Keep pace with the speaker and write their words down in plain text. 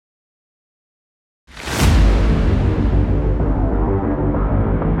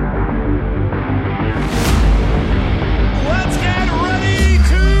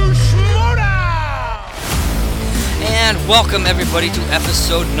Welcome everybody to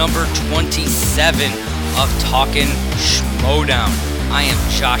episode number 27 of Talkin' Schmodown. I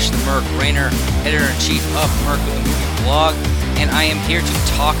am Josh the Merc Rainer, editor-in-chief of Merc with a Movie blog, and I am here to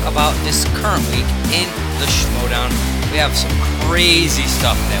talk about this current week in the Schmodown. We have some crazy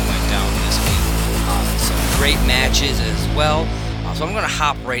stuff that went down this week, some great matches as well. So I'm going to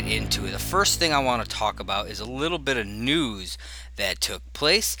hop right into it. The first thing I want to talk about is a little bit of news that took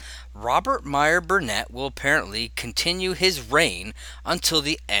place. Robert Meyer Burnett will apparently continue his reign until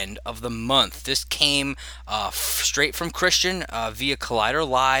the end of the month. This came straight from Christian via Collider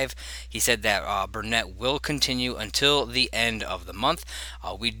Live. He said that Burnett will continue until the end of the month.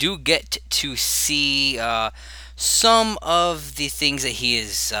 We do get to see some of the things that he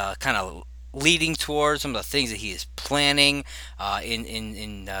is kind of leading towards, some of the things that he is planning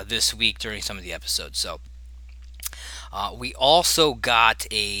in this week during some of the episodes. So we also got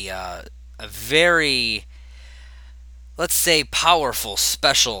a very, let's say, powerful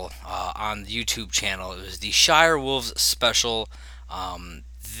special on the YouTube channel. It was the Shire Wolves special.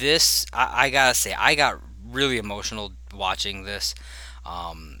 I gotta say, I got really emotional watching this.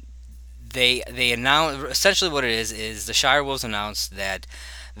 They announced, essentially what it is the Shire Wolves announced that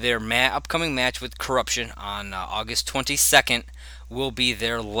their upcoming match with Corruption on August 22nd will be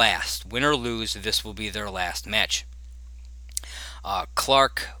their last. Win or lose, this will be their last match.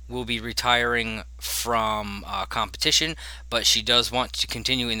 Clark will be retiring from competition, but she does want to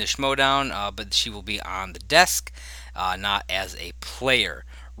continue in the Schmodown, but she will be on the desk, not as a player.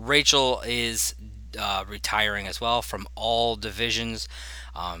 Rachel is retiring as well from all divisions.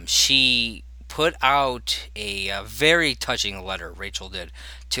 She put out a very touching letter, Rachel did,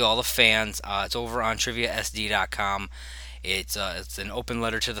 to all the fans. It's over on triviasd.com. It's an open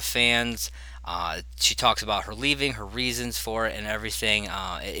letter to the fans. She talks about her leaving, her reasons for it, and everything.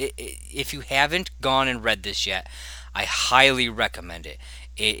 If you haven't gone and read this yet, I highly recommend it.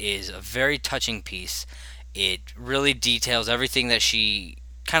 It is a very touching piece. It really details everything that she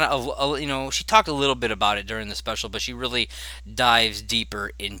kind of, she talked a little bit about it during the special, but she really dives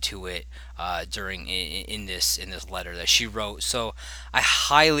deeper into it in this letter that she wrote. So I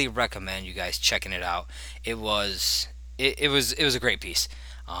highly recommend you guys checking it out. It was a great piece,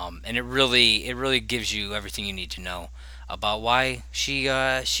 and it really gives you everything you need to know about why she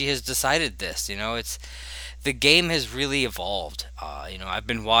has decided this. It's the game has really evolved. I've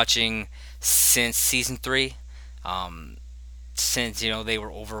been watching since season 3. Since they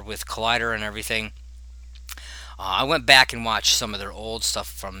were over with Collider and everything. I went back and watched some of their old stuff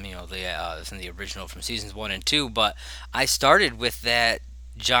from the original from seasons 1 and 2, but I started with that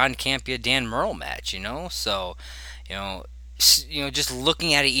John Campia Dan Murrell match. So just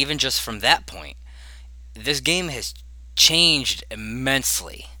looking at it even just from that point, this game has changed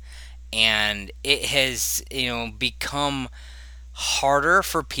immensely, and it has become harder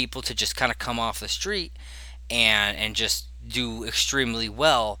for people to just kind of come off the street and just do extremely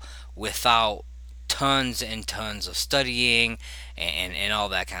well without tons and tons of studying and all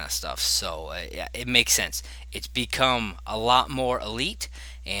that kind of stuff. So it makes sense. It's become a lot more elite,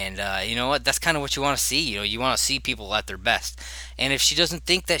 and you know what? That's kind of what you want to see. You want to see people at their best. And if she doesn't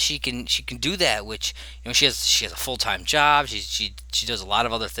think that she can do that, which she has a full-time job, she does a lot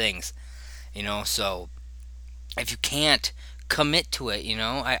of other things. So if you can't commit to it,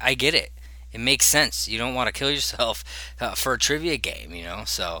 I get it. It makes sense. You don't want to kill yourself for a trivia game,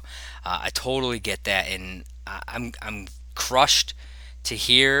 So I totally get that, and I'm crushed to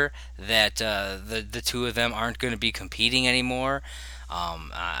hear that the two of them aren't going to be competing anymore.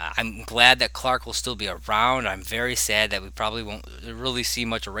 I'm glad that Clark will still be around. I'm very sad that we probably won't really see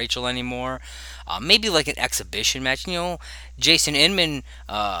much of Rachel anymore. Maybe like an exhibition match. Jason Inman,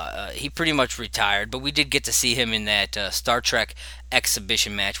 he pretty much retired, but we did get to see him in that Star Trek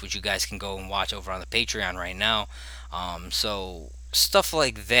exhibition match, which you guys can go and watch over on the Patreon right now. So stuff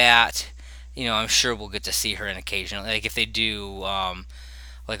like that, I'm sure we'll get to see her in occasionally. Like if they do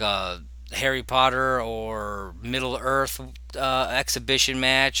like a Harry Potter or Middle Earth exhibition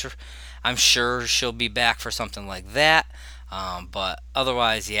match, I'm sure she'll be back for something like that. But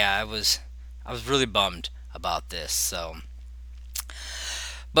otherwise, yeah, I was really bummed about this. So,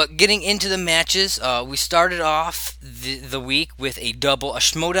 but getting into the matches, we started off the week with a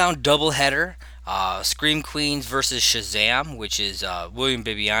Schmodown doubleheader. Scream Queens versus Shazam, which is William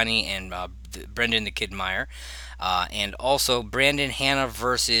Bibiani and Brendan the Kid Meyer. And also Brandon Hanna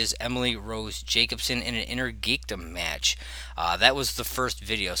versus Emily Rose Jacobson in an Inner Geekdom match. That was the first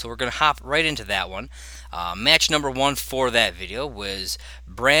video, so we're going to hop right into that one. Match number 1 for that video was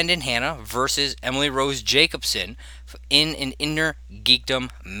Brandon Hanna versus Emily Rose Jacobson in an Inner Geekdom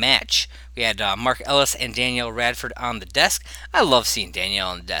match. We had Mark Ellis and Danielle Radford on the desk. I love seeing Danielle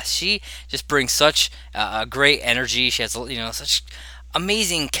on the desk. She just brings such a great energy. She has such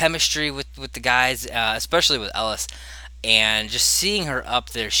amazing chemistry with the guys, especially with Ellis. And just seeing her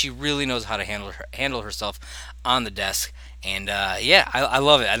up there, she really knows how to handle herself on the desk. And yeah, I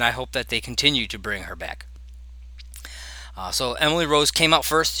love it, and I hope that they continue to bring her back. So Emily Rose came out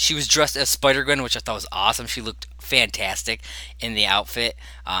first. She was dressed as Spider Gwen, which I thought was awesome. She looked fantastic in the outfit.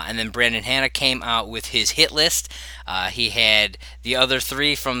 And then Brandon Hanna came out with his hit list. He had the other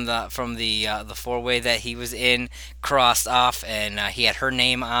three from the four way that he was in crossed off, and he had her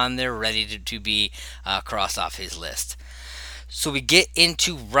name on there, ready to be crossed off his list. So we get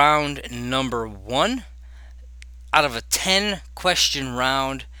into round number one. Out of a 10 question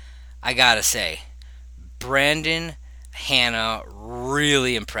round, I gotta say, Brandon Hanna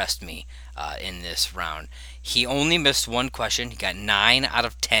really impressed me in this round. He only missed one question. He got 9 out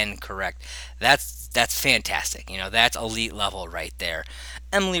of 10 correct. That's fantastic. That's elite level right there.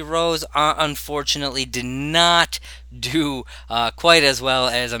 Emily Rose, unfortunately, did not do quite as well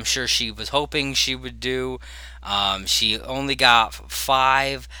as I'm sure she was hoping she would do. She only got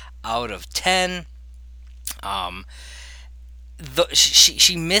 5 out of 10. Um,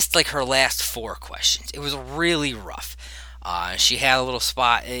 she missed like her last 4 questions. It was really rough. She had a little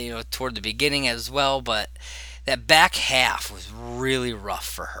spot, toward the beginning as well, but that back half was really rough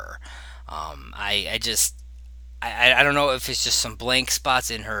for her. I just I don't know if it's just some blank spots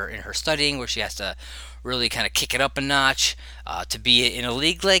in her studying where she has to really kind of kick it up a notch to be in a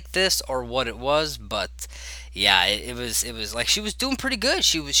league like this, or what it was. But yeah, it was like she was doing pretty good.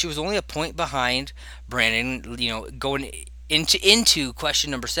 She was only a point behind Brandon, going into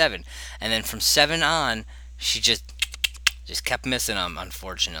question number 7, and then from 7 on, she just kept missing them,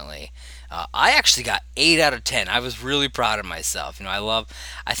 unfortunately. I actually got 8 out of 10. I was really proud of myself.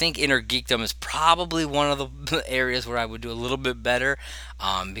 I think Inner Geekdom is probably one of the areas where I would do a little bit better,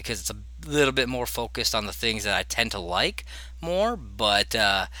 because it's a little bit more focused on the things that I tend to like more. But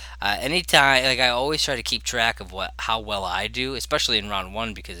anytime, like, I always try to keep track of how well I do, especially in round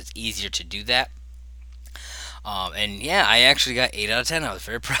one, because it's easier to do that. And yeah, I actually got 8 out of 10. I was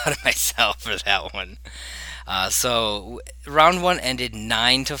very proud of myself for that one. So round one ended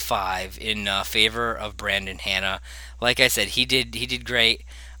 9-5 in favor of Brandon Hanna. Like I said, he did great.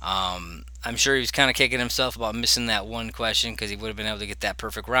 I'm sure he was kind of kicking himself about missing that one question because he would have been able to get that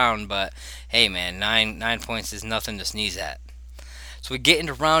perfect round. But hey, man, nine points is nothing to sneeze at. So we get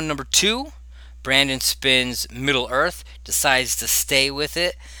into round number two. Brandon spins Middle Earth, decides to stay with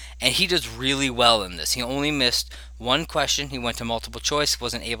it, and he does really well in this. He only missed one question. He went to multiple choice,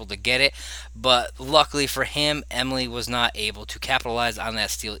 wasn't able to get it, but luckily for him, Emily was not able to capitalize on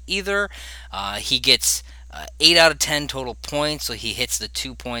that steal either. He gets 8 out of 10 total points, so he hits the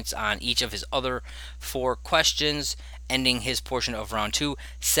 2 points on each of his other 4 questions, ending his portion of round two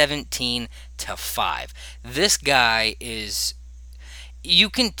 17-5. This guy is,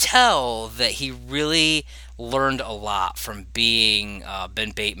 you can tell that he really learned a lot from being Ben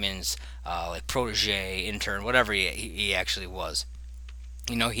Bateman's like protege, intern, whatever he actually was.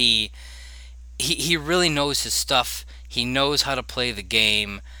 He really knows his stuff. He knows how to play the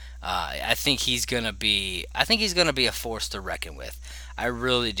game. I think he's gonna be a force to reckon with. I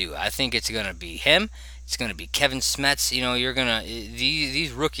really do. I think it's gonna be him. It's gonna be Kevin Smets.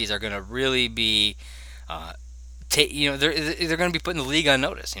 These rookies are gonna really be they're going to be putting the league on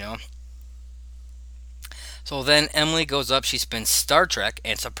notice. So then Emily goes up. She spins Star Trek,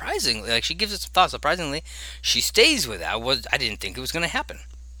 and surprisingly, like, she gives it some thought. Surprisingly, she stays with it. I didn't think it was going to happen,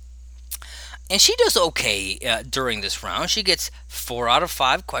 and she does okay during this round. She gets 4 out of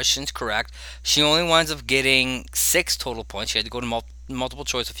 5 questions correct. She only winds up getting 6 total points. She had to go to multiple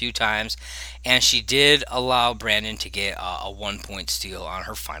choice a few times, and she did allow Brandon to get a 1 point steal on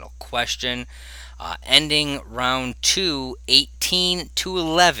her final question, ending round two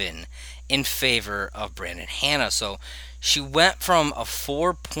 18-11 in favor of Brandon Hanna. So she went from a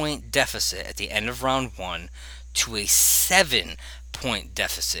 4 point deficit at the end of round one to a 7 point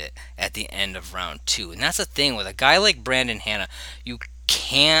deficit at the end of round two. And that's the thing with a guy like Brandon Hanna, you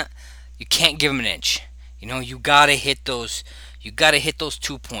can't give him an inch. You gotta hit those. You gotta hit those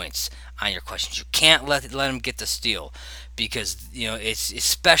 2 points on your questions. You can't let him get the steal, because it's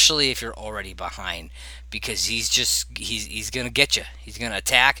especially if you're already behind, because he's gonna get you. He's gonna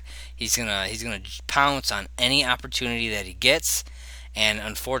attack. He's gonna pounce on any opportunity that he gets. And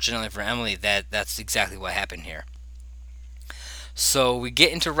unfortunately for Emily, that's exactly what happened here. So we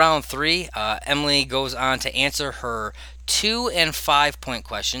get into round three. Emily goes on to answer her 2 and 5 point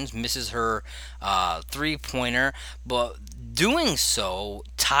questions, misses her 3 pointer, but doing so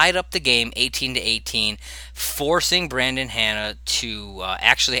tied up the game 18 to 18, forcing Brandon Hanna to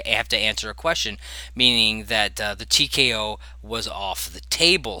actually have to answer a question, meaning that the TKO was off the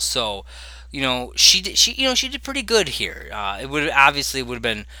table. So she did pretty good here. It would have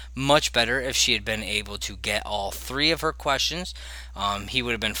been much better if she had been able to get all three of her questions. He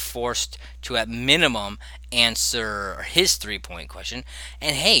would have been forced to at minimum answer his 3 point question.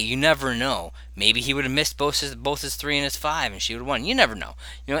 And hey, you never know. Maybe he would have missed both his 3 and his 5, and she would have won. You never know.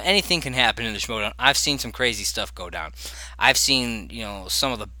 Anything can happen in the Schmodown. I've seen some crazy stuff go down. I've seen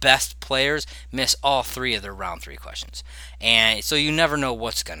some of the best players miss all three of their round three questions, and so you never know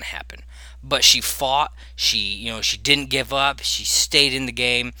what's going to happen. But she fought. She didn't give up. She stayed in the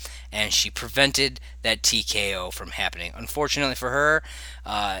game, and she prevented that TKO from happening. Unfortunately for her,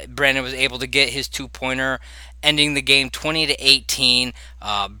 Brandon was able to get his 2 pointer, ending the game 20 to 18.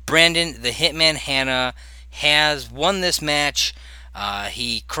 Brandon, the Hitman Hanna, has won this match.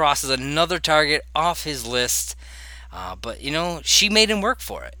 He crosses another target off his list, but she made him work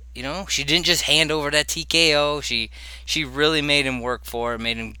for it. She didn't just hand over that TKO. She really made him work for it,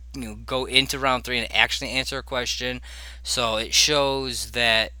 made him go into round three and actually answer a question. So it shows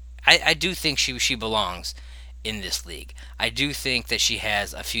that I do think she belongs in this league. I do think that she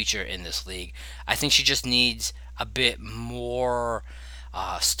has a future in this league. I think she just needs a bit more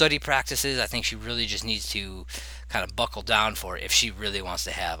study practices. I think she really just needs to kind of buckle down for it if she really wants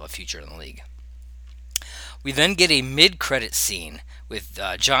to have a future in the league. We then get a mid-credit scene with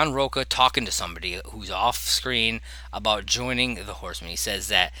John Roca talking to somebody who's off screen about joining the Horsemen. He says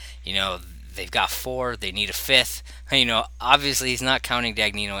that they've got 4, they need a 5th. Obviously he's not counting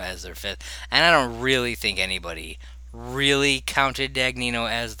Dagnino as their 5th, and I don't really think anybody really counted Dagnino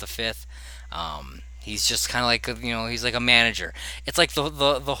as the 5th. He's just kind of like he's like a manager. It's like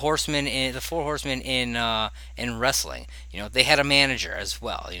the horsemen in the 4 horsemen in wrestling. They had a manager as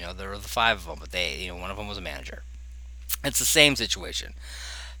well. There were the 5 of them, but one of them was a manager. It's the same situation.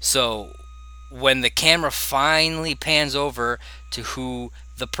 So when the camera finally pans over to who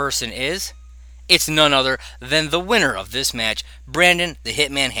the person is, it's none other than the winner of this match, Brandon the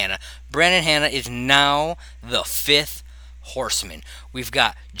Hitman Hanna. Brandon Hanna is now the 5th horseman. We've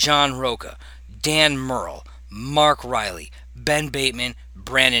got John Roca, Dan Murrell, Mark Riley, Ben Bateman,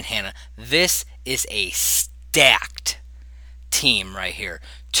 Brandon Hanna. This is a stacked team right here.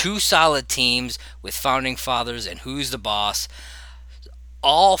 2 solid teams with founding fathers and who's the boss.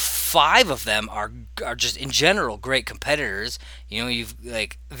 All 5 of them are just in general great competitors. You've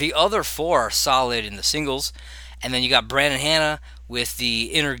like the other 4 are solid in the singles, and then you got Brandon Hanna with the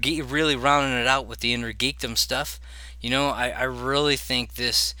inner geek, really rounding it out with the inner geekdom stuff. I really think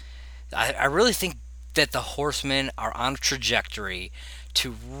this. I really think that the Horsemen are on a trajectory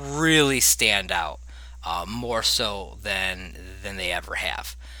to really stand out, more so than they ever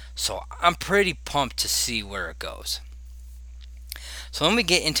have. So I'm pretty pumped to see where it goes. So then we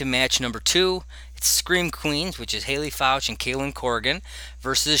get into match number 2. It's Scream Queens, which is Haley Fouch and Kaylin Corrigan,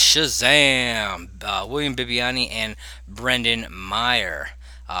 versus Shazam, William Bibiani and Brendan Meyer.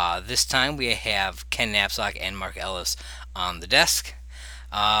 This time we have Ken Knapsack and Mark Ellis on the desk.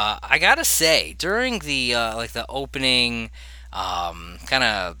 I gotta say, during the the opening kind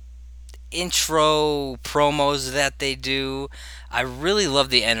of intro promos that they do, I really love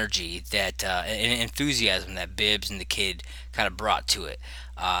the energy that and enthusiasm that Bibbs and the kid kind of brought to it.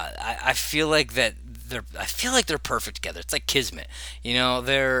 I feel like that they're perfect together. It's like kismet.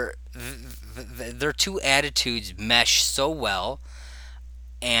 Their 2 attitudes mesh so well,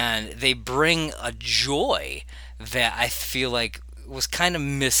 and they bring a joy that I feel like was kind of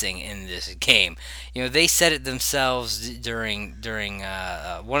missing in this game. They said it themselves during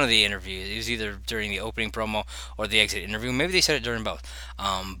one of the interviews. It was either during the opening promo or the exit interview. Maybe they said it during both.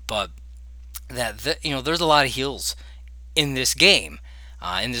 But that there's a lot of heels in this game,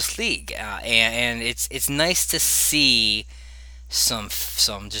 in this league, and it's nice to see some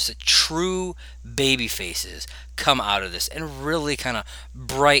just true baby faces come out of this and really kind of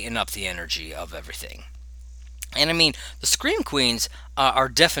brighten up the energy of everything. And I mean, the Scream Queens are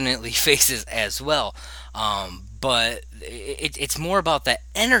definitely faces as well, but it's more about that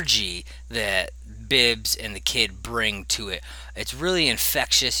energy that Bibbs and the kid bring to it. It's really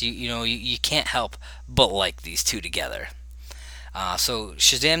infectious. You can't help but like these 2 together. So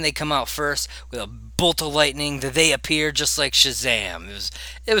Shazam, they come out first with a bolt of lightning. They appear just like Shazam.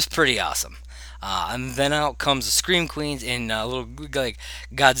 It was pretty awesome. And then out comes the Scream Queens in little like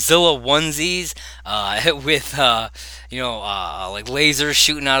Godzilla onesies with like lasers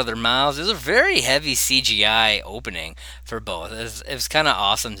shooting out of their mouths. It was a very heavy CGI opening for both. It was kind of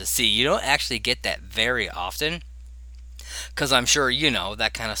awesome to see. You don't actually get that very often because I'm sure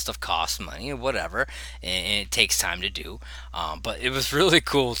that kind of stuff costs money, whatever, and it takes time to do. But it was really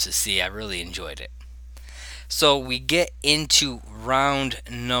cool to see. I really enjoyed it. So we get into round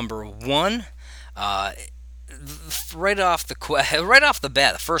number one. Uh, right off the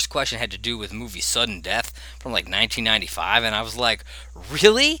bat, the first question had to do with the movie Sudden Death from like 1995, and I was like,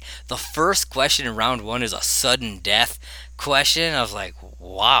 really? The first question in round one is a sudden death question? I was like,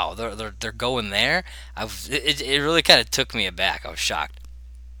 wow, they're going there. It really kind of took me aback. I was shocked.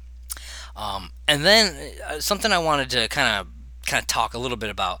 And then something I wanted to kind of talk a little bit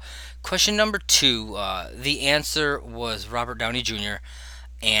about. Question number two, the answer was Robert Downey Jr.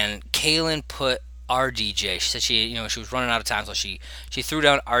 and Kaylin put RDJ. She said she was running out of time, so she threw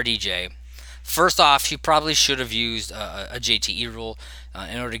down RDJ. First off, she probably should have used a JTE rule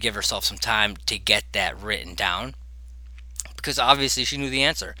in order to give herself some time to get that written down, because obviously she knew the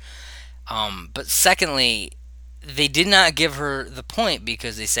answer. But secondly, they did not give her the point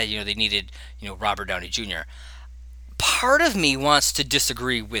because they said they needed Robert Downey Jr. Part of me wants to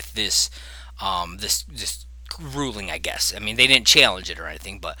disagree with this ruling. I guess, I mean, they didn't challenge it or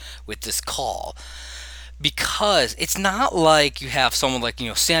anything, but with this call, because it's not like you have someone like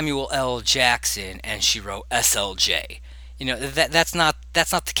Samuel L. Jackson and she wrote SLJ. That's not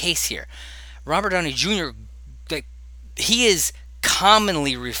the case here. Robert Downey Jr., like, he is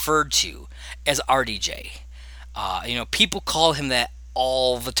commonly referred to as RDJ. People call him that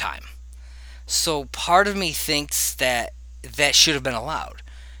all the time. So part of me thinks that should have been allowed,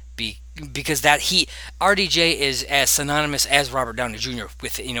 because that he RDJ is as synonymous as Robert Downey Jr.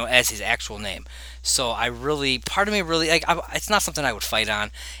 with as his actual name. So part of me really like. It's not something I would fight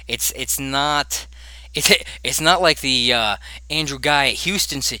on. It's not like the Andrew Guy at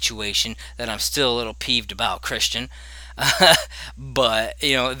Houston situation that I'm still a little peeved about, Christian. But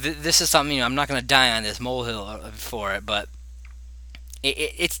this is something, I'm not going to die on this molehill for it, but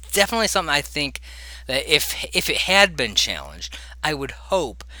it's definitely something I think that if it had been challenged, I would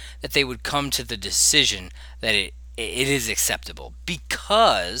hope that they would come to the decision that it is acceptable,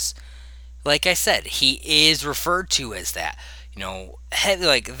 because, like I said, he is referred to as that.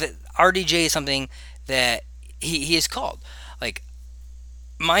 Like RDJ is something that he is called. Like,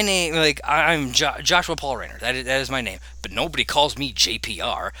 my name, like, I'm Joshua Paul Rayner. That is my name. But nobody calls me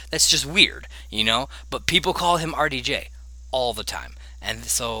JPR. That's just weird. But people call him RDJ all the time. And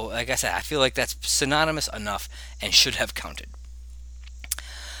so, like I said, I feel like that's synonymous enough and should have counted.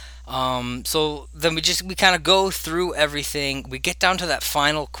 So then we kind of go through everything. We get down to that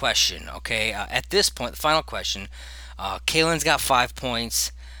final question. Okay, at this point, the final question, Kaylin's got 5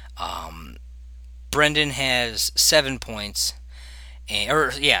 points. Brendan has 7 points,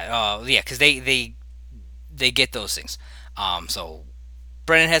 because they get those things. So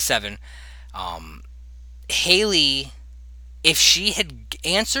Brendan has 7. Haley, if she had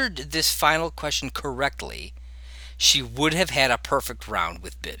answered this final question correctly, she would have had a perfect round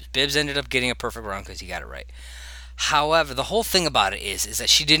with Bibbs. Bibbs ended up getting a perfect round because he got it right. However, the whole thing about it is that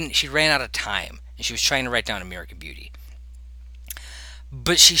she ran out of time and she was trying to write down American Beauty.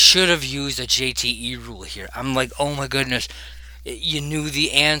 But she should have used a JTE rule here. I'm like, oh my goodness, you knew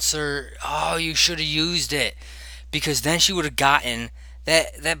the answer. Oh, you should have used it, because then she would have gotten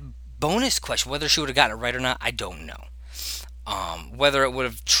that bonus question. Whether she would have gotten it right or not, I don't know. Whether it would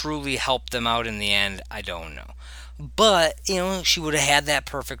have truly helped them out in the end, I don't know. But she would have had that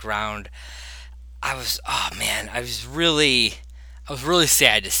perfect round. Oh man, I was really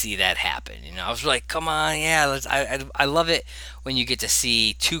sad to see that happen. I was like, come on, yeah, let's. I love it when you get to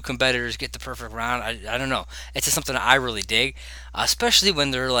see two competitors get the perfect round. I don't know, it's just something I really dig, especially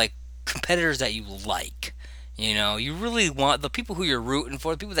when they're like competitors that you like. You really want the people who you're rooting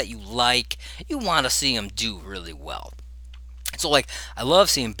for, the people that you like. You want to see them do really well. So, like, I love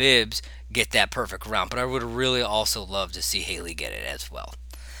seeing Bibbs get that perfect round, but I would really also love to see Haley get it as well.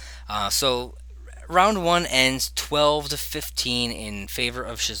 So round one ends 12-15 in favor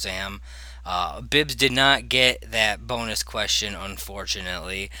of Shazam. Bibbs did not get that bonus question,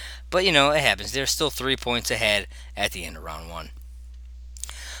 unfortunately, but it happens. They're still 3 points ahead at the end of round one.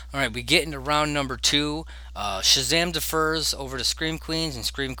 All right, we get into round number two. Shazam defers over to Scream Queens, and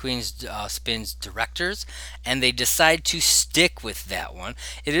Scream Queens spins directors, and they decide to stick with that one.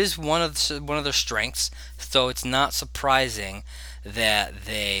 It is one of their strengths, so it's not surprising that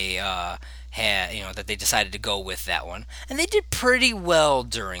they that they decided to go with that one, and they did pretty well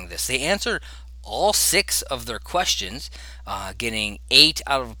during this. They answered all 6 of their questions, getting 8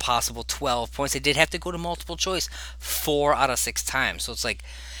 out of a possible 12 points. They did have to go to multiple choice 4 out of 6 times. So it's like,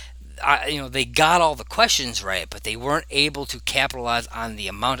 they got all the questions right, but they weren't able to capitalize on the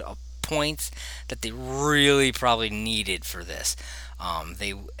amount of points that they really probably needed for this.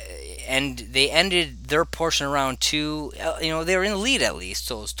 They ended their portion around two. They were in the lead at least,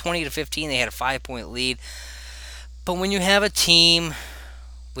 so it was 20-15. They had a 5 point lead. But when you have a team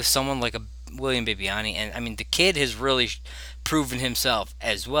with someone like a William Bibiani, and I mean the kid has really proven himself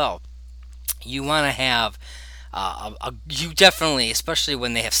as well. You want to have you definitely, especially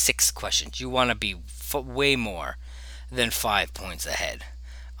when they have 6 questions, you want to be way more than 5 points ahead.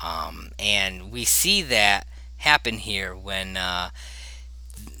 And we see that happen here when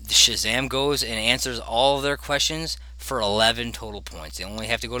Shazam goes and answers all of their questions for 11 total points. They only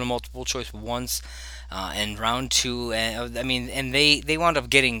have to go to multiple choice once in round two. And they wound up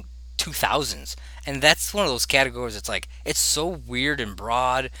getting 2000s, and that's one of those categories. It's like it's so weird and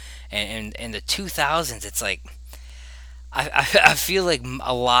broad, and the 2000s. It's like I feel like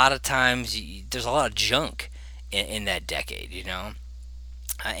a lot of times there's a lot of junk in that decade,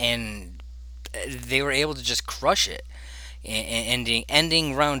 and they were able to just crush it,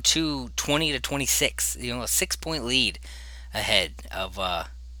 ending round two 20-26. A 6 point lead ahead of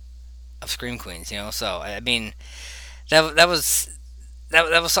Scream Queens. So I mean that was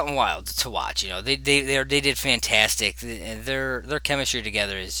something wild to watch. They did fantastic. Their chemistry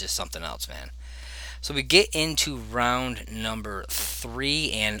together is just something else, man. So we get into round number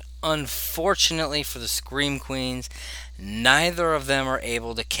 3, and unfortunately for the Scream Queens, neither of them are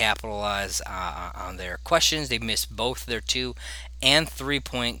able to capitalize on their questions. They missed both their 2 and 3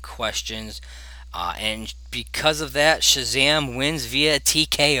 point questions. And because of that, Shazam wins via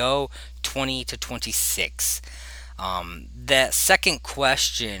TKO 20-26. That second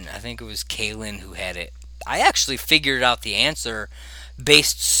question, I think it was Kaylin who had it. I actually figured out the answer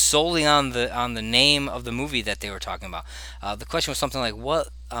based solely on the name of the movie that they were talking about. The question was something like, "What?"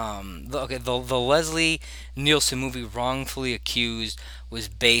 The Leslie Nielsen movie "Wrongfully Accused" was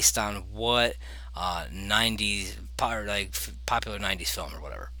based on what '90s popular '90s film or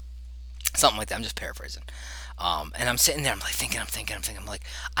whatever, something like that. I'm just paraphrasing. And I'm sitting there, I'm like thinking, I'm like,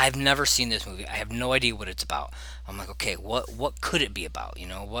 I've never seen this movie. I have no idea what it's about. I'm like, okay, what could it be about?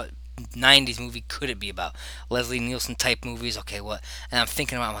 What '90s movie could it be about? Leslie Nielsen type movies. Okay, what? And I'm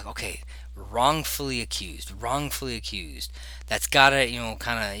thinking about, I'm like, okay, wrongfully accused. That's gotta,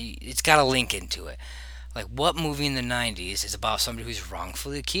 kind of, it's got to link into it. Like, what movie in the '90s is about somebody who's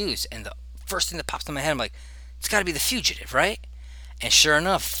wrongfully accused? And the first thing that pops in my head, I'm like, it's got to be The Fugitive, right? And sure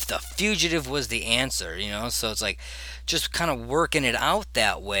enough, The Fugitive was the answer. So it's like just kind of working it out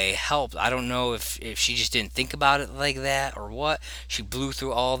that way helped. I don't know if she just didn't think about it like that or what. She blew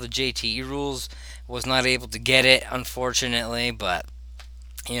through all the JTE rules, was not able to get it, unfortunately, but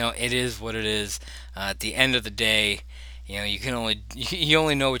it is what it is. At the end of the day, you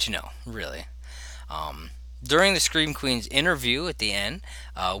only know what you know, really. Um, During the Scream Queens interview at the end,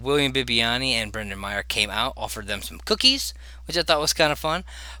 William Bibiani and Brendan Meyer came out, offered them some cookies, which I thought was kind of fun,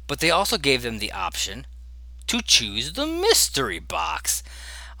 but they also gave them the option to choose the mystery box.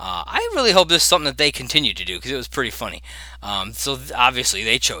 I really hope this is something that they continue to do because it was pretty funny. Obviously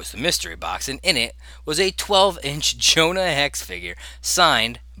they chose the mystery box, and in it was a 12-inch Jonah Hex figure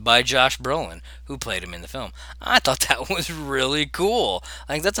signed by Josh Brolin, who played him in the film. I thought that was really cool.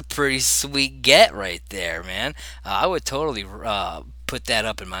 Like, that's a pretty sweet get right there, man. I would totally put that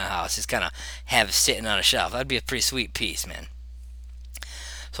up in my house. Just kind of have it sitting on a shelf. That'd be a pretty sweet piece, man.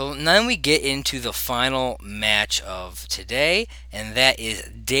 So then we get into the final match of today, and that is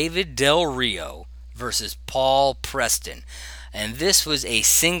David Del Rio versus Paul Preston. And this was a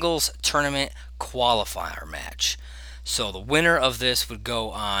singles tournament qualifier match. So the winner of this would go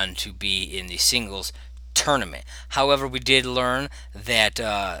on to be in the singles tournament. However, we did learn that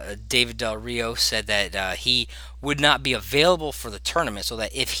David Del Rio said that he would not be available for the tournament, so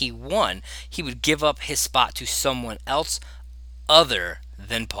that if he won, he would give up his spot to someone else other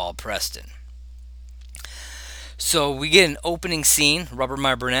than Paul Preston. So we get an opening scene. Robert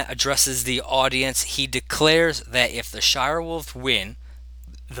Meyer Burnett addresses the audience. He declares that if the Shire Wolves win,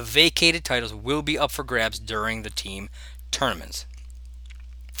 the vacated titles will be up for grabs during the team tournaments,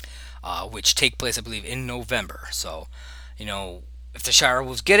 which take place, I believe, in November. So, if the Shire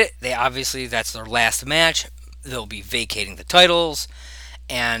Wolves get it, that's their last match. They'll be vacating the titles,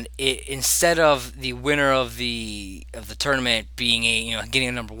 and instead of the winner of the tournament being getting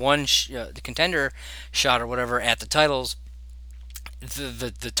a number one the contender shot or whatever at the titles,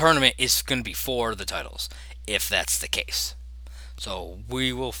 the tournament is going to be for the titles if that's the case. So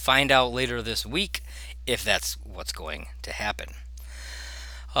we will find out later this week if that's what's going to happen.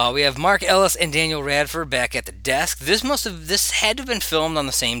 We have Mark Ellis and Daniel Radford back at the desk. This had to have been filmed on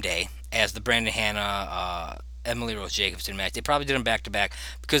the same day as the Brandon Hanna Emily Rose Jacobson match. They probably did them back to back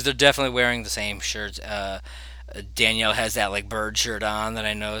because they're definitely wearing the same shirts. Danielle has that like bird shirt on that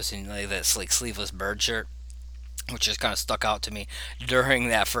I noticed, and like that like sleeveless bird shirt, which just kind of stuck out to me during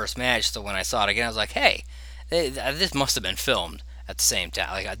that first match. So when I saw it again, I was like, hey, this must have been filmed at the same time,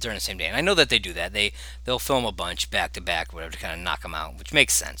 like during the same day. And I know that they do that. They'll film a bunch back to back, whatever, to kind of knock them out, which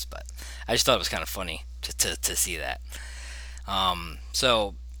makes sense. But I just thought it was kind of funny to see that.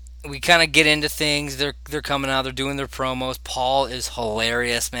 So we kind of get into things. They're coming out. They're doing their promos. Paul is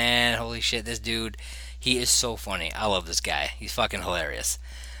hilarious, man. Holy shit, this dude, he is so funny. I love this guy. He's fucking hilarious.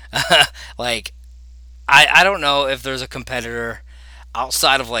 Like I don't know if there's a competitor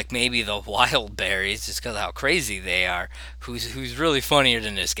outside of like maybe the Wild Berries, just because of how crazy they are, who's really funnier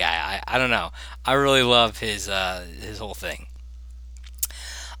than this guy. I don't know. I really love his whole thing.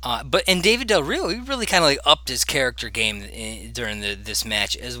 But and David Del Rio, he really kind of like upped his character game during this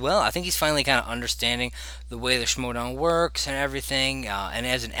match as well. I think he's finally kind of understanding the way the Schmodown works and everything. And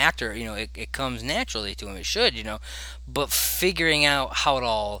as an actor, it comes naturally to him. It should, but figuring out how it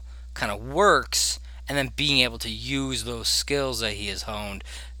all kind of works and then being able to use those skills that he has honed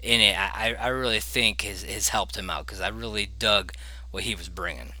in it, I really think has helped him out because I really dug what he was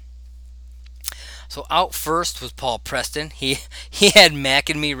bringing. So out first was Paul Preston. He had Mac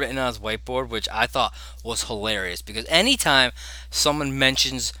and Me written on his whiteboard, which I thought was hilarious because anytime someone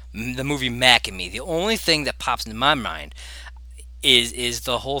mentions the movie Mac and Me, the only thing that pops into my mind is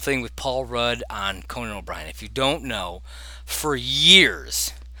the whole thing with Paul Rudd on Conan O'Brien. If you don't know, for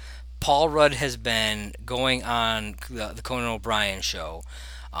years Paul Rudd has been going on the Conan O'Brien show.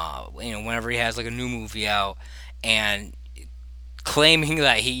 Whenever he has like a new movie out, and claiming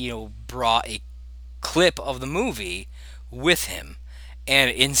that he brought a clip of the movie with him,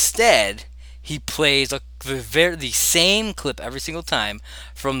 and instead he plays the same clip every single time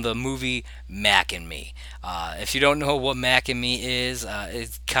from the movie Mac and Me. If you don't know what Mac and Me is,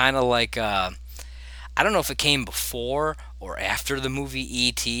 it's kind of like I don't know if it came before or after the movie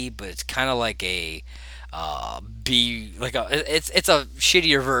E.T., but it's kind of like a it's a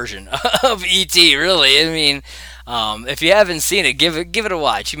shittier version of E.T. Really. I mean, if you haven't seen it, give it a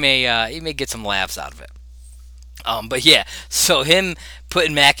watch. You may get some laughs out of it. But yeah, so him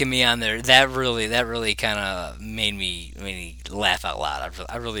putting Mac and Me on there, that really kind of made me laugh out loud.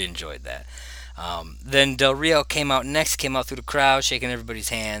 I really enjoyed that. Then Del Rio came out next, came out through the crowd, shaking everybody's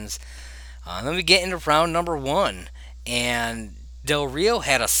hands. Then we get into round number one, and Del Rio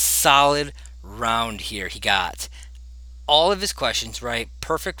had a solid round here. He got all of his questions right,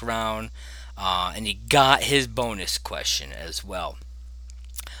 perfect round, and he got his bonus question as well.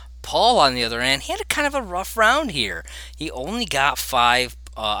 Paul, on the other hand, he had a kind of a rough round here. He only got 5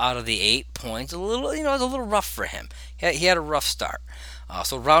 out of the 8 points. It was a little rough for him. He had a rough start.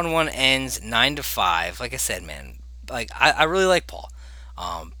 So round one ends 9-5. Like I said, man, like I really like Paul,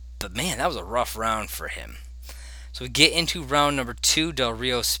 but man, that was a rough round for him. So we get into round number two. Del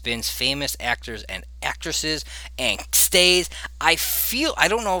Rio spins famous actors and actresses and stays. I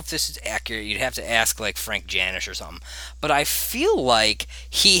don't know if this is accurate. You'd have to ask like Frank Janish or something. But I feel like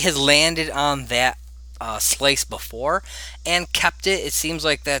he has landed on that slice before and kept it. It seems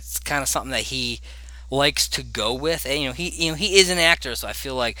like that's kind of something that he likes to go with. And he is an actor, so I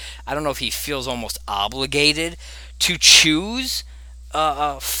feel like I don't know if he feels almost obligated to choose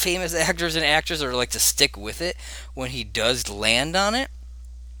famous actors and actors, or like to stick with it when he does land on it.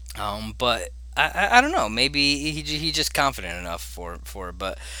 But I don't know. Maybe he's just confident enough for it.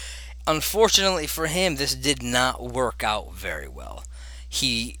 But unfortunately for him, this did not work out very well.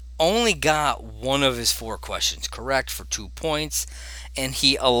 He only got one of his 4 questions correct for 2 points, and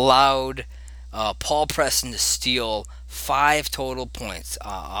he allowed Paul Preston to steal 5 total points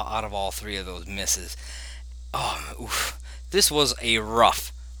out of all 3 of those misses. Oof. This was a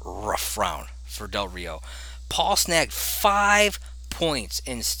rough round for Del Rio. Paul snagged 5 points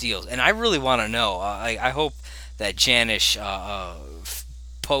in steals, and I really want to know. I hope that Janish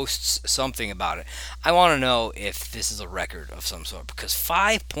posts something about it. I want to know if this is a record of some sort, because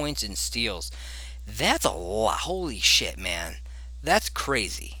 5 points in steals, that's a lot. Holy shit, man, that's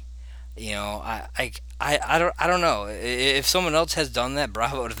crazy. I don't know if someone else has done that.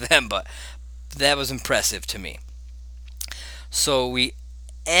 Bravo to them, but that was impressive to me. So we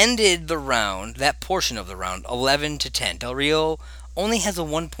ended that portion of the round, 11-10. Del Rio only has a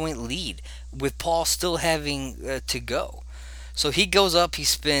 1-point lead, with Paul still having to go. So he goes up, he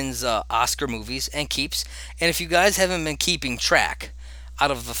spins Oscar movies and keeps. And if you guys haven't been keeping track,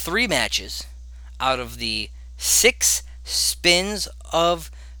 out of the three matches, out of the six spins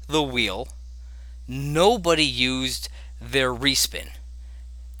of the wheel, nobody used their respin.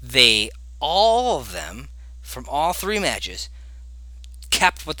 They, all of them, from all three matches,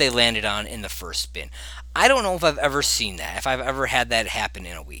 kept what they landed on in the first spin. I don't know if I've ever seen that, if I've ever had that happen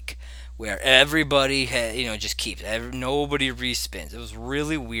in a week, where everybody just keeps, nobody respins. It was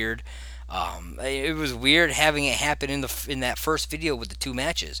really weird. It was weird having it happen in that first video with the two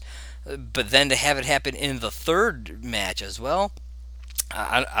matches, but then to have it happen in the third match as well.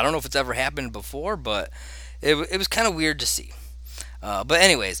 I don't know if it's ever happened before, but it was kind of weird to see. But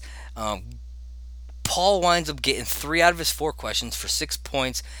anyways, Paul winds up getting three out of his four questions for 6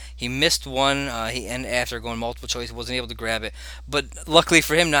 points. He missed one, and after going multiple choice, he wasn't able to grab it. But luckily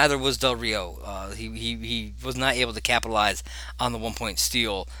for him, neither was Del Rio. He was not able to capitalize on the 1 point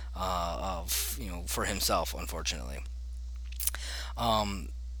steal for himself, unfortunately. Um,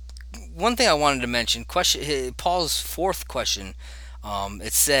 One thing I wanted to mention, Paul's fourth question.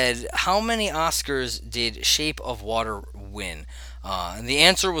 It said, "How many Oscars did Shape of Water win?" And the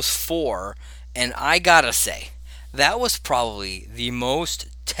answer was four. And I gotta say, that was probably the most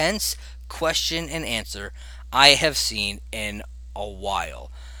tense question and answer I have seen in a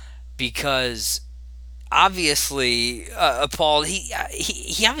while. Because obviously, Paul, he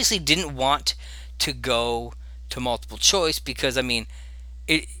obviously didn't want to go to multiple choice because, I mean,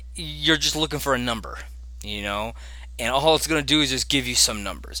 you're just looking for a number, you know? And all it's going to do is just give you some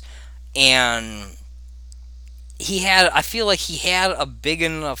numbers. And I feel like he had a big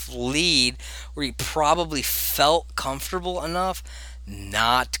enough lead where he probably felt comfortable enough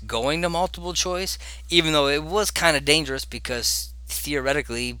not going to multiple choice, even though it was kind of dangerous because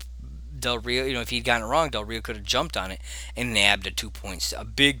theoretically Del Rio, if he'd gotten it wrong, Del Rio could have jumped on it and nabbed a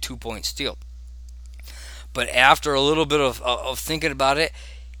big 2 point steal. But after a little bit of thinking about it,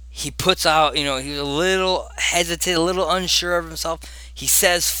 he puts out, he was a little hesitant, a little unsure of himself. He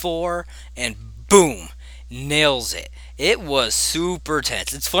says four, and boom, nails it. It was super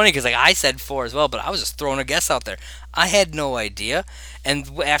tense. It's funny because I said four as well, but I was just throwing a guess out there. I had no idea, and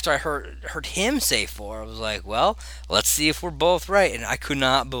after I heard him say four, I was like, well, let's see if we're both right. And I could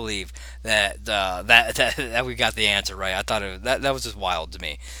not believe that we got the answer right. I thought that was just wild to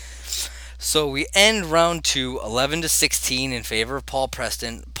me. So we end round two, 11-16 in favor of Paul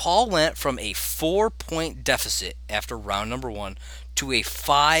Preston. Paul went from a 4 point deficit after round number one to a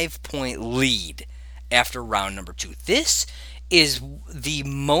 5 point lead after round number two. This is the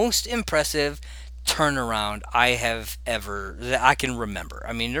most impressive turnaround that I can remember.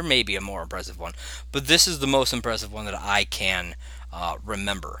 I mean, there may be a more impressive one, but this is the most impressive one that I can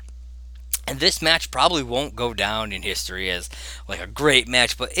remember. And this match probably won't go down in history as like a great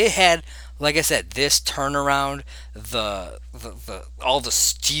match, but it had, like I said, this turnaround, the all the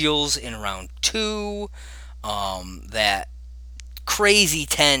steals in round two, that crazy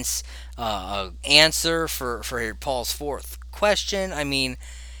tense answer for Paul's fourth question.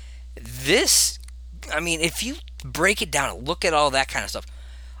 This, if you break it down and look at all that kind of stuff,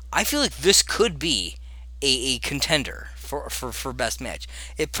 I feel like this could be a contender for best match.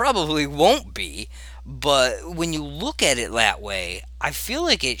 It probably won't be, but when you look at it that way, I feel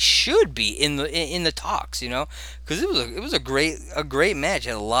like it should be in the talks, because it was a great match.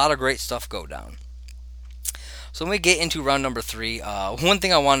 It had a lot of great stuff go down. So when we get into round number three, one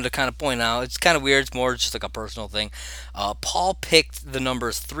thing I wanted to kind of point out, it's kind of weird, it's more just like a personal thing. Paul picked the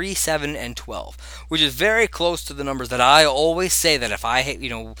numbers 3, 7, and 12, which is very close to the numbers that I always say that if I,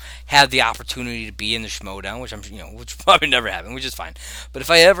 had the opportunity to be in the Schmodown, which probably never happened, which is fine. But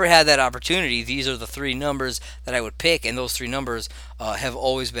if I ever had that opportunity, these are the three numbers that I would pick, and those three numbers have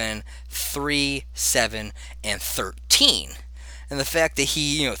always been 3, 7, and 13. And the fact that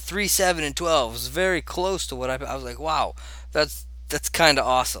he, 3, 7, and 12 was very close to what I was like, wow, that's kind of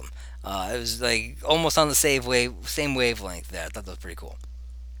awesome. It was like almost on the same wavelength there. I thought that was pretty cool.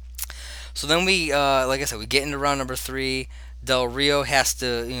 So then we, like I said, we get into round number three. Del Rio has to,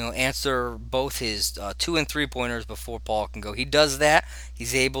 answer both his 2 and 3 pointers before Paul can go. He does that.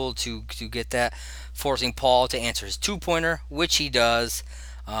 He's able to get that, forcing Paul to answer his 2 pointer, which he does.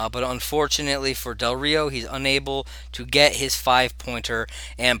 But unfortunately for Del Rio, he's unable to get his 5 pointer,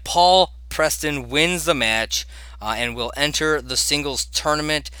 and Paul Preston wins the match and will enter the singles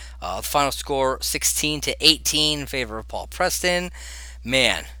tournament. Final score 16-18 in favor of Paul Preston.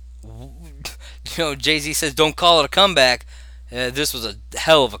 Man, Jay-Z says don't call it a comeback. This was a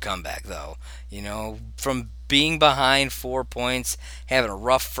hell of a comeback, though. From being behind 4 points, having a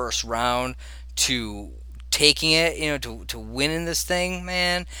rough first round, to taking it, to win in this thing,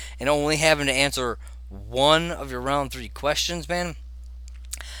 man, and only having to answer one of your round three questions, man,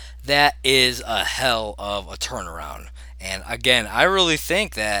 that is a hell of a turnaround. And again, I really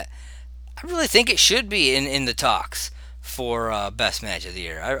think it should be in the talks for best match of the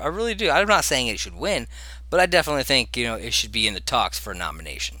year. I really do. I'm not saying it should win, but I definitely think it should be in the talks for a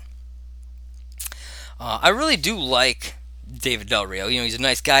nomination. I really do like David Del Rio. He's a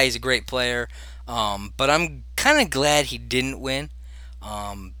nice guy. He's a great player. But I'm kind of glad he didn't win.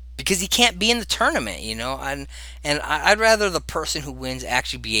 Because he can't be in the tournament, and I'd rather the person who wins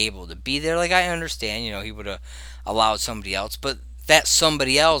actually be able to be there. Like I understand, he would have allowed somebody else, but that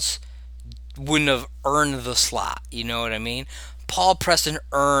somebody else wouldn't have earned the slot. You know what I mean? Paul Preston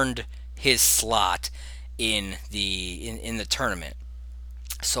earned his slot in the tournament.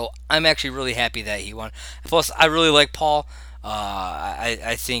 So I'm actually really happy that he won. Plus, I really like Paul.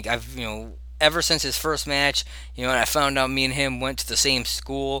 I think I've ever since his first match, and I found out me and him went to the same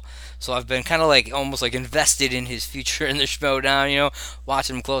school, so I've been kind of like almost like invested in his future in the Schmodown.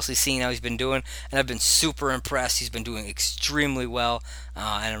 Watching him closely, seeing how he's been doing, and I've been super impressed. He's been doing extremely well,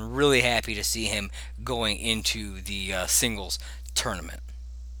 and I'm really happy to see him going into the singles tournament.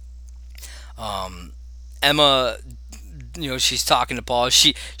 Um, Emma, she's talking to Paul.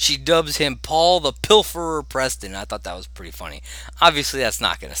 She dubs him Paul the Pilferer Preston. I thought that was pretty funny. Obviously, that's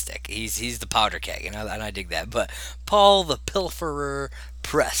not gonna stick. He's the powder keg, and I dig that. But Paul the Pilferer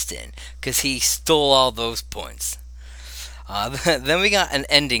Preston, because he stole all those points. Then we got an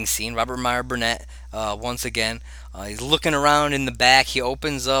ending scene. Robert Meyer Burnett, once again, he's looking around in the back. He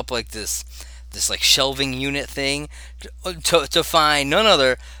opens up like this like shelving unit thing to find none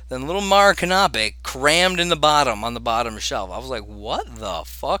other than little Mara Kanabe crammed in the bottom on the bottom shelf. I was like, what the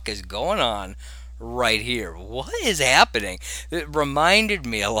fuck is going on right here? What is happening? It reminded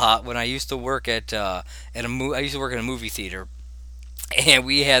me a lot when I used to work I used to work in a movie theater, and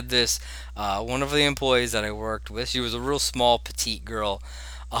we had this one of the employees that I worked with. She was a real small petite girl.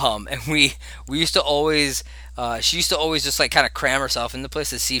 And we used to always she used to always just like kind of cram herself in the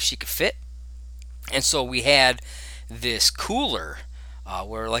place to see if she could fit. And so we had this cooler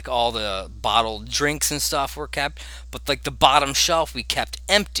where like all the bottled drinks and stuff were kept, but like the bottom shelf we kept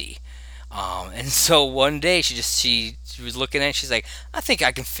empty. And so one day she was looking at it, she's like, I think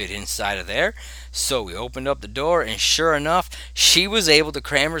I can fit inside of there. So we opened up the door, and sure enough, she was able to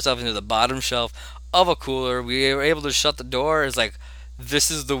cram herself into the bottom shelf of a cooler. We were able to shut the door. It's like,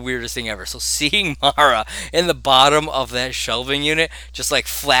 this is the weirdest thing ever. So seeing Mara in the bottom of that shelving unit just like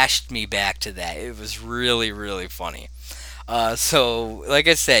flashed me back to that. It was really, really funny. So, like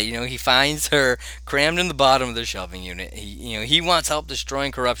I said, he finds her crammed in the bottom of the shelving unit. He wants help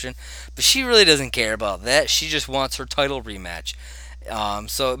destroying corruption, but she really doesn't care about that. She just wants her title rematch.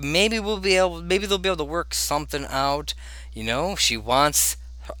 So maybe they'll be able to work something out. She wants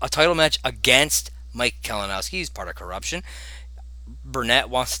a title match against Mike Kalinowski. He's part of corruption. Burnett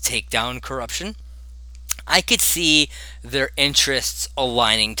wants to take down corruption. I could see their interests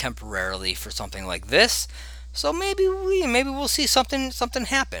aligning temporarily for something like this. So maybe we'll see something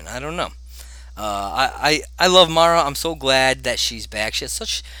happen. I don't know. I love Mara. I'm so glad that she's back. She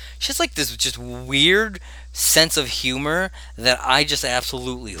has like this just weird sense of humor that I just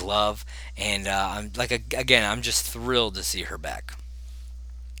absolutely love, and I'm like again I'm just thrilled to see her back.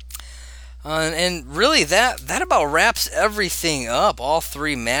 And really, that about wraps everything up. All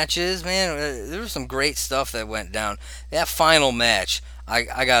three matches, man. There was some great stuff that went down. That final match,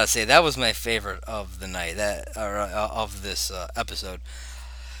 I gotta say, that was my favorite of the night. Of this episode.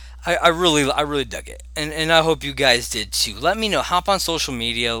 I really dug it, and I hope you guys did too. Let me know. Hop on social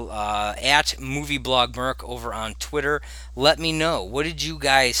media at MovieBlogMerc over on Twitter. Let me know, what did you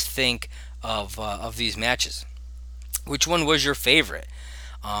guys think of these matches? Which one was your favorite?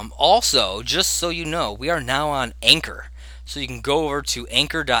 Also, just so you know, we are now on Anchor. So you can go over to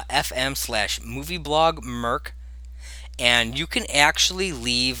anchor.fm/movieblogmerc, and you can actually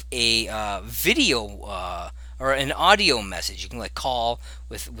leave a video or an audio message. You can like call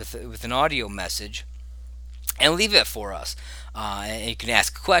with an audio message and leave it for us. And you can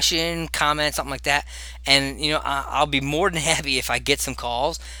ask a question, comment, something like that. And I'll be more than happy if I get some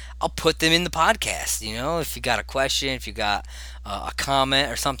calls. I'll put them in the podcast. If you got a question, if you got a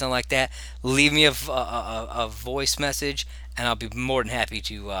comment or something like that, leave me a voice message, and I'll be more than happy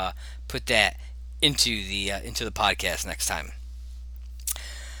to put that into the podcast next time.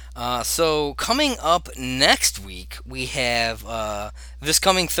 So coming up next week, we have this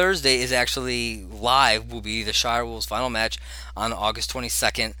coming Thursday is actually live. Will be the Shire Wolves final match on August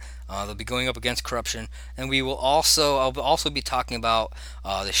 22nd. They'll be going up against Corruption, and I'll also be talking about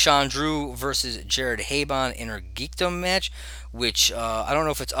the Sean Drew versus Jared Habon Inner Geekdom match, which I don't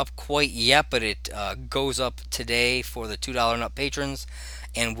know if it's up quite yet, but it goes up today for the $2 and up patrons,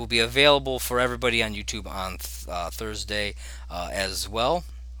 and will be available for everybody on YouTube on Thursday as well.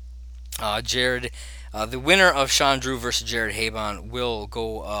 Jared, the winner of Sean Drew versus Jared Habon will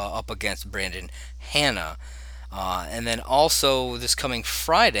go up against Brandon Hanna. And then also this coming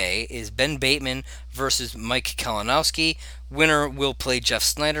Friday is Ben Bateman versus Mike Kalinowski. Winner will play Jeff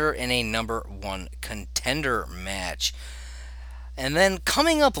Snyder in a number one contender match. And then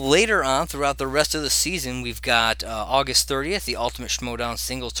coming up later on throughout the rest of the season, we've got August 30th, the Ultimate Schmodown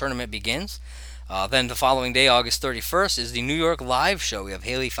Singles Tournament begins. Then the following day, August 31st, is the New York Live show. We have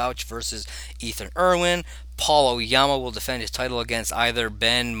Haley Fouch versus Ethan Irwin. Paul Oyama will defend his title against either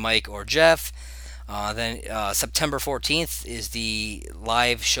Ben, Mike, or Jeff. Then September 14th is the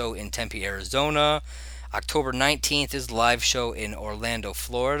live show in Tempe, Arizona. October 19th is the live show in Orlando,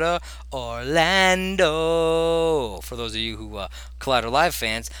 Florida. Orlando! For those of you who Collider Live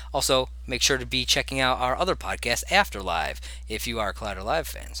fans, also make sure to be checking out our other podcast, After Live, if you are Collider Live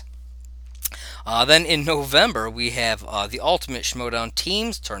fans. Then in November, we have the Ultimate Schmodown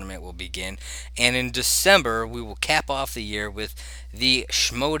Teams Tournament will begin. And in December, we will cap off the year with the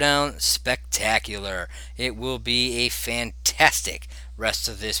Schmodown Spectacular. It will be a fantastic rest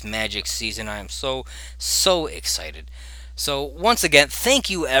of this Magic season. I am so excited. So once again, thank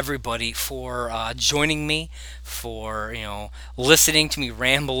you everybody for joining me, for listening to me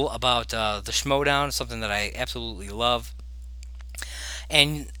ramble about the Schmodown, something that I absolutely love.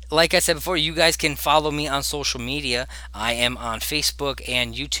 And like I said before, you guys can follow me on social media. I am on Facebook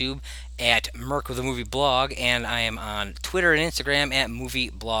and YouTube at Merc with a Movie Blog, and I am on Twitter and Instagram at Movie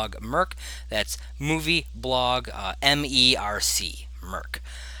Blog Merc. That's Movie Blog MERC Merc.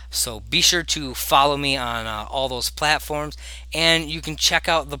 So be sure to follow me on all those platforms, and you can check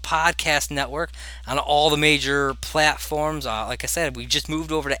out the podcast network on all the major platforms. Like I said, we just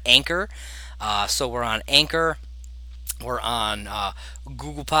moved over to Anchor, so we're on Anchor. We're on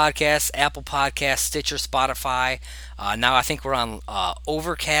Google Podcasts, Apple Podcasts, Stitcher, Spotify. Now I think we're on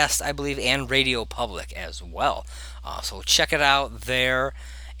Overcast, I believe, and Radio Public as well. So check it out there.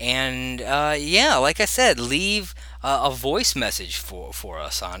 And yeah, like I said, leave a voice message for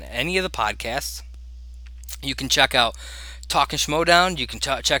us on any of the podcasts. You can check out Talkin' Schmodown. You can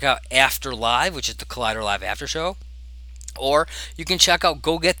check out After Live, which is the Collider Live After Show. Or you can check out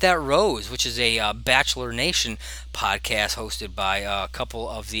Go Get That Rose, which is a Bachelor Nation podcast hosted by a couple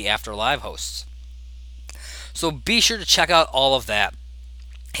of the After Live hosts. So be sure to check out all of that.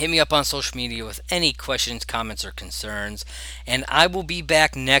 Hit me up on social media with any questions, comments, or concerns. And I will be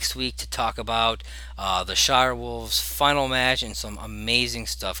back next week to talk about the Shire Wolves final match and some amazing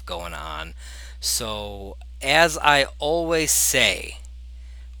stuff going on. So, as I always say,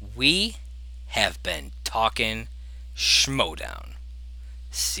 we have been talking Schmodown.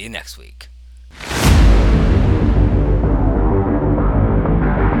 See you next week.